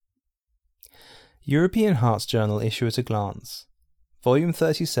European Heart Journal Issue at a Glance, Volume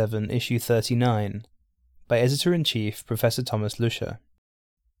 37, Issue 39, by Editor-in-Chief Professor Thomas Luscher.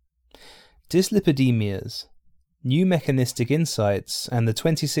 Dyslipidaemias, New Mechanistic Insights and the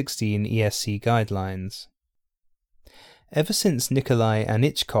 2016 ESC Guidelines. Ever since Nikolai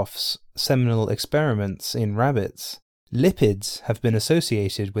Anichkov's seminal experiments in rabbits, lipids have been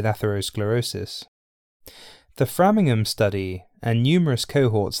associated with atherosclerosis. The Framingham study, and numerous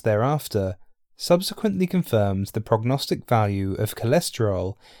cohorts thereafter, subsequently confirmed the prognostic value of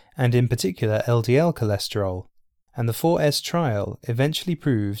cholesterol, and in particular LDL cholesterol, and the 4S trial eventually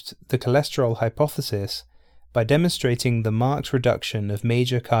proved the cholesterol hypothesis by demonstrating the marked reduction of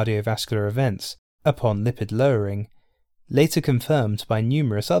major cardiovascular events upon lipid lowering, later confirmed by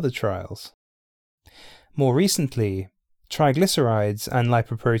numerous other trials. More recently, triglycerides and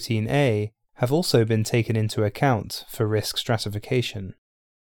lipoprotein A have also been taken into account for risk stratification.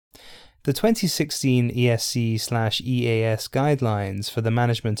 The 2016 ESC/EAS Guidelines for the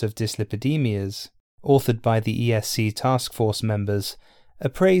Management of Dyslipidemias, authored by the ESC task force members,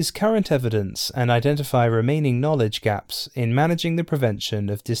 appraise current evidence and identify remaining knowledge gaps in managing the prevention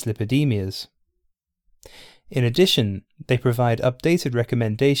of dyslipidemias. In addition, they provide updated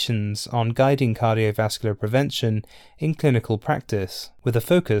recommendations on guiding cardiovascular prevention in clinical practice, with a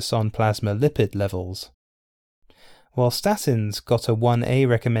focus on plasma lipid levels. While statins got a 1A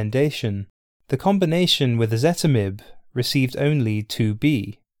recommendation, the combination with ezetimibe received only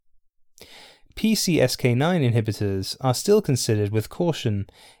 2B. PCSK9 inhibitors are still considered with caution,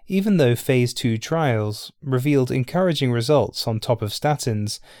 even though Phase 2 trials revealed encouraging results on top of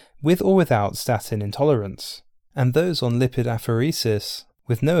statins with or without statin intolerance, and those on lipid apheresis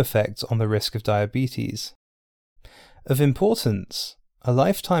with no effect on the risk of diabetes. Of importance, a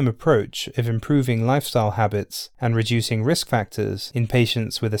lifetime approach of improving lifestyle habits and reducing risk factors in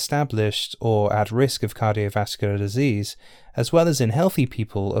patients with established or at risk of cardiovascular disease, as well as in healthy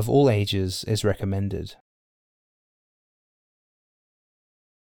people of all ages, is recommended.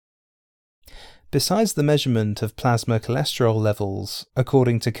 Besides the measurement of plasma cholesterol levels,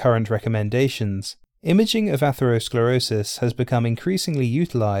 according to current recommendations, imaging of atherosclerosis has become increasingly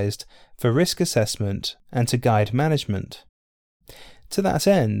utilized for risk assessment and to guide management. To that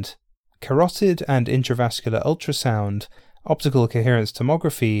end, carotid and intravascular ultrasound, optical coherence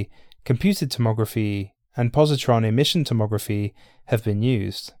tomography, computed tomography, and positron emission tomography have been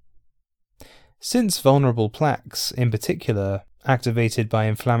used. Since vulnerable plaques, in particular, activated by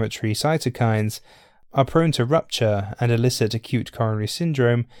inflammatory cytokines, are prone to rupture and elicit acute coronary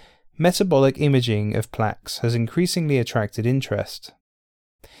syndrome, metabolic imaging of plaques has increasingly attracted interest.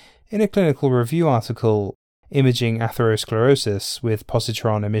 In a clinical review article, Imaging Atherosclerosis with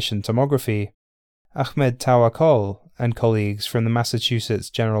Positron Emission Tomography, Ahmed Tawakkol and colleagues from the Massachusetts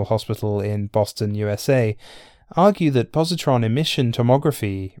General Hospital in Boston, USA, argue that positron emission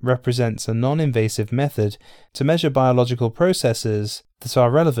tomography represents a non-invasive method to measure biological processes that are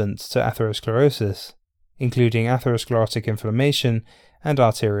relevant to atherosclerosis, including atherosclerotic inflammation and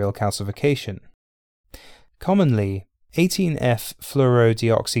arterial calcification. Commonly,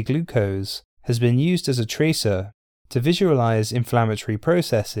 18F-fluorodeoxyglucose has been used as a tracer to visualize inflammatory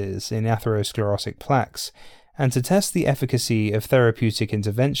processes in atherosclerotic plaques and to test the efficacy of therapeutic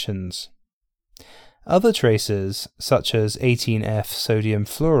interventions. Other tracers, such as 18F-sodium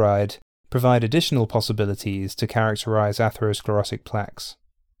fluoride, provide additional possibilities to characterize atherosclerotic plaques.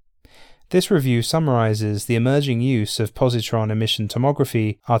 This review summarizes the emerging use of positron emission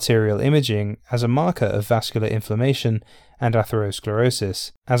tomography arterial imaging as a marker of vascular inflammation and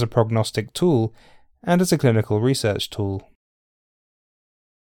atherosclerosis, as a prognostic tool, and as a clinical research tool.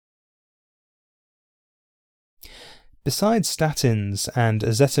 Besides statins and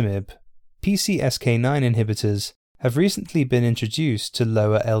ezetimibe, PCSK9 inhibitors have recently been introduced to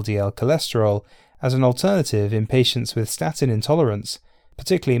lower LDL cholesterol as an alternative in patients with statin intolerance,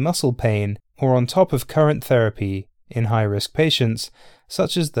 particularly muscle pain, or on top of current therapy in high-risk patients,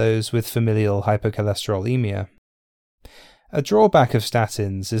 such as those with familial hypercholesterolemia. A drawback of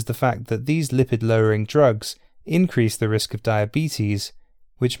statins is the fact that these lipid-lowering drugs increase the risk of diabetes,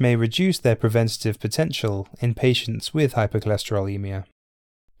 which may reduce their preventative potential in patients with hypercholesterolemia.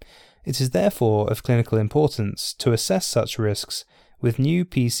 It is therefore of clinical importance to assess such risks with new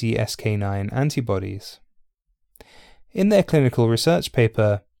PCSK9 antibodies. In their clinical research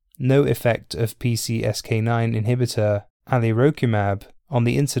paper, No Effect of PCSK9 Inhibitor Alirocumab on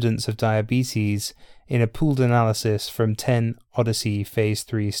the Incidence of Diabetes in a Pooled Analysis from 10 Odyssey Phase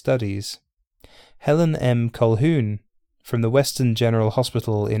 3 Studies, Helen M. Colquhoun from the Western General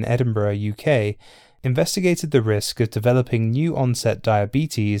Hospital in Edinburgh, UK, investigated the risk of developing new-onset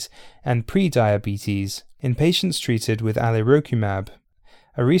diabetes and pre-diabetes in patients treated with alirocumab,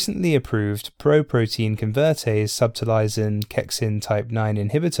 a recently approved pro-protein convertase subtilisin kexin type 9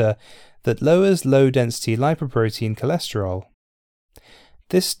 inhibitor that lowers low-density lipoprotein cholesterol.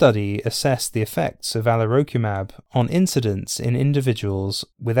 This study assessed the effects of alirocumab on incidence in individuals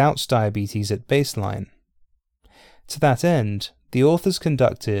without diabetes at baseline. To that end, the authors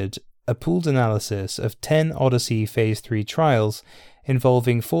conducted a pooled analysis of 10 Odyssey Phase 3 trials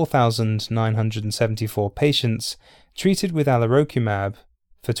involving 4,974 patients treated with alirocumab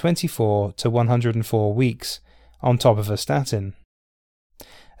for 24 to 104 weeks on top of a statin.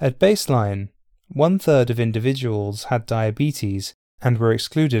 At baseline, 1/3 of individuals had diabetes and were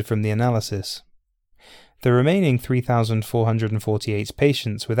excluded from the analysis. The remaining 3,448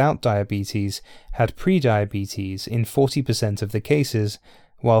 patients without diabetes had prediabetes in 40% of the cases,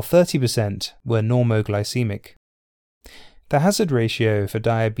 while 30% were normoglycemic. The hazard ratio for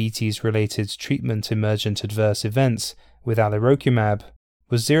diabetes-related treatment-emergent adverse events with alirocumab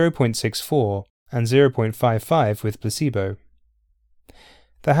was 0.64 and 0.55 with placebo.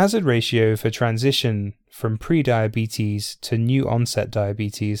 The hazard ratio for transition from prediabetes to new-onset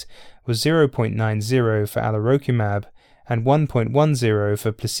diabetes was 0.90 for alirocumab and 1.10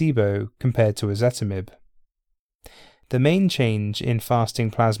 for placebo compared to ezetimibe. The main change in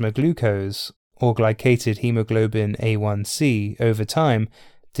fasting plasma glucose, or glycated hemoglobin A1c, over time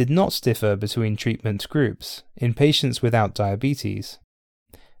did not differ between treatment groups in patients without diabetes.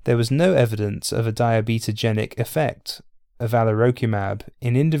 There was no evidence of a diabetogenic effect of alirocumab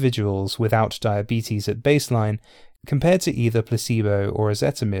in individuals without diabetes at baseline compared to either placebo or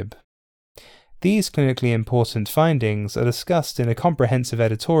ezetimibe. These clinically important findings are discussed in a comprehensive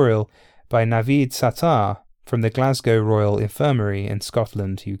editorial by Naveed Sattar from the Glasgow Royal Infirmary in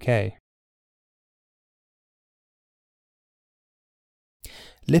Scotland, UK.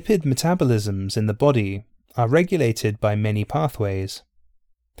 Lipid metabolisms in the body are regulated by many pathways.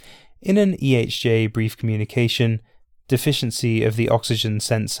 In an EHJ brief communication, deficiency of the oxygen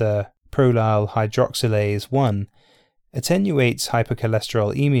sensor prolyl hydroxylase 1 attenuates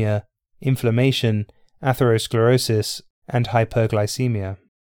hypercholesterolemia, inflammation, atherosclerosis, and hyperglycemia.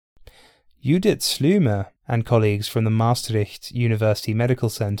 Judith Slumer and colleagues from the Maastricht University Medical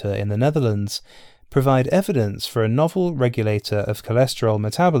Center in the Netherlands provide evidence for a novel regulator of cholesterol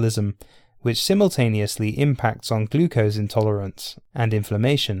metabolism which simultaneously impacts on glucose intolerance and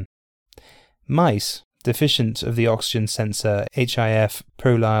inflammation. Mice deficient of the oxygen sensor HIF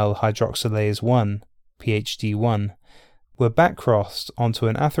prolyl hydroxylase 1, PHD1, were backcrossed onto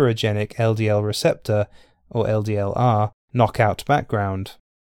an atherogenic LDL receptor, or LDLR, knockout background.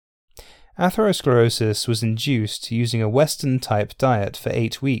 Atherosclerosis was induced using a Western-type diet for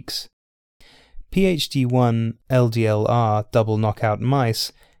 8 weeks. PHD1 LDLR double knockout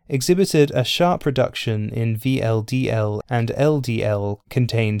mice exhibited a sharp reduction in VLDL and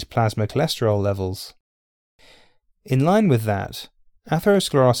LDL-contained plasma cholesterol levels. In line with that,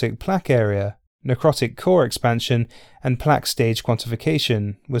 atherosclerotic plaque area, necrotic core expansion, and plaque stage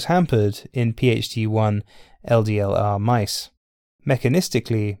quantification was hampered in PHD1 LDLR mice.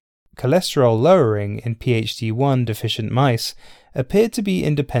 Mechanistically, cholesterol lowering in PHD1 deficient mice appeared to be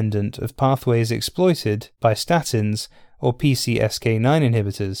independent of pathways exploited by statins or PCSK9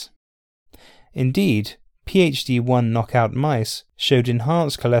 inhibitors. Indeed, PHD1 knockout mice showed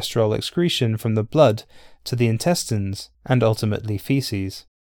enhanced cholesterol excretion from the blood to the intestines and ultimately feces.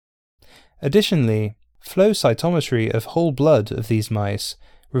 Additionally, flow cytometry of whole blood of these mice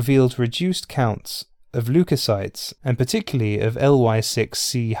revealed reduced counts of leukocytes and particularly of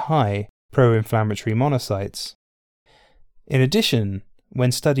LY6C high pro-inflammatory monocytes. In addition,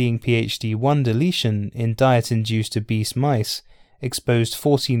 when studying PHD1 deletion in diet-induced obese mice exposed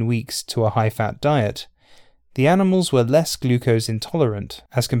 14 weeks to a high-fat diet, the animals were less glucose intolerant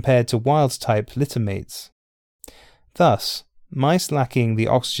as compared to wild-type littermates. Thus, mice lacking the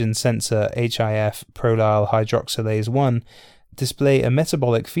oxygen sensor HIF prolyl hydroxylase 1 display a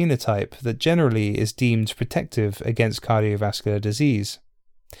metabolic phenotype that generally is deemed protective against cardiovascular disease.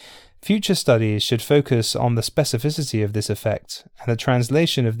 Future studies should focus on the specificity of this effect and the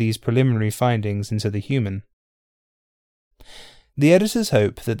translation of these preliminary findings into the human. The editors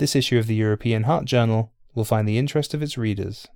hope that this issue of the European Heart Journal will find the interest of its readers.